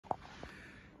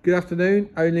Good afternoon,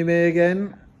 only me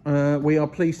again. We are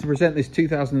pleased to present this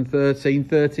 2013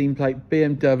 13-plate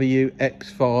BMW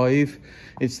X5.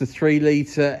 It's the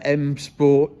 3-litre M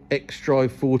Sport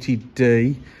X-Drive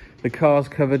 40D. The car's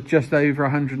covered just over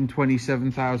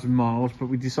 127,000 miles, but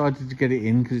we decided to get it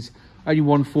in because it's only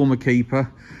one former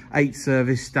keeper, 8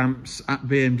 service stamps at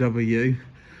BMW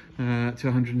to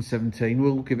 117.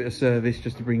 We'll give it a service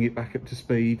just to bring it back up to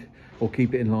speed, or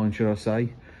keep it in line, should I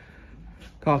say.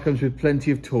 Car comes with plenty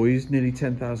of toys, nearly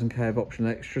 10,000k of optional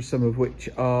extras, some of which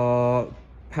are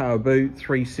power boot,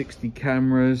 360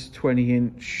 cameras,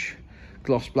 20-inch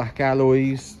gloss black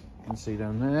alloys, you can see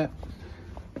down there.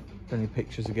 Plenty of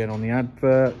pictures again on the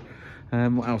advert.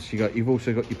 What else you got? You've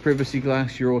also got your privacy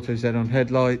glass, your auto xenon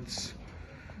headlights,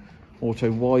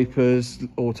 auto wipers,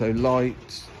 auto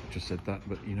lights. Just said that,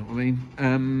 but you know what I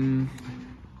mean.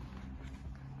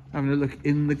 Having a look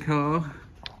in the car.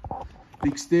 The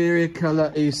exterior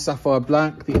colour is sapphire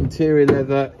black, the interior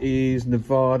leather is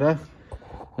Nevada,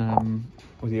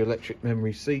 with your electric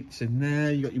memory seats in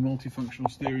there. You got your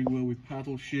multifunctional steering wheel with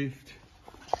paddle shift.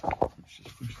 Let's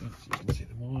just push that so you can see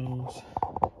the miles.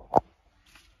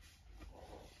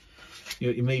 You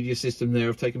got your media system there.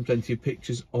 I've taken plenty of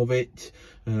pictures of it.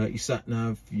 Your sat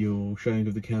nav, your showing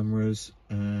of the cameras,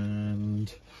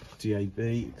 and DAB,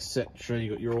 etc.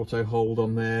 You got your auto hold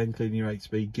on there, including your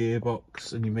 8-speed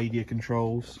gearbox and your media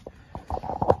controls.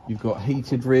 You've got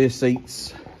heated rear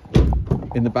seats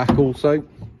in the back also.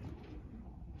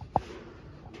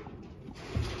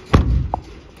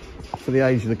 For the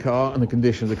age of the car and the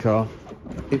condition of the car,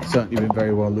 it's certainly been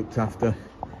very well looked after.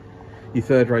 Your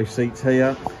third row seats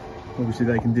here, obviously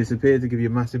they can disappear to give you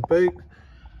a massive boot,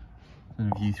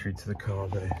 and a view through to the car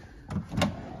there.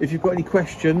 If you've got any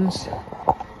questions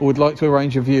or would like to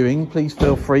arrange a viewing, please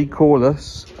feel free, call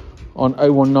us on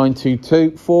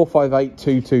 01922 458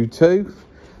 222,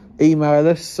 email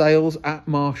us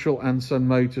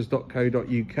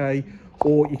sales@marshallandsonmotors.co.uk,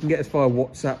 or you can get us via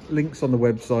WhatsApp. Links on the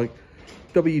website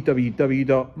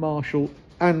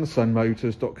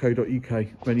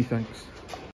www.marshallandsonmotors.co.uk. Many thanks.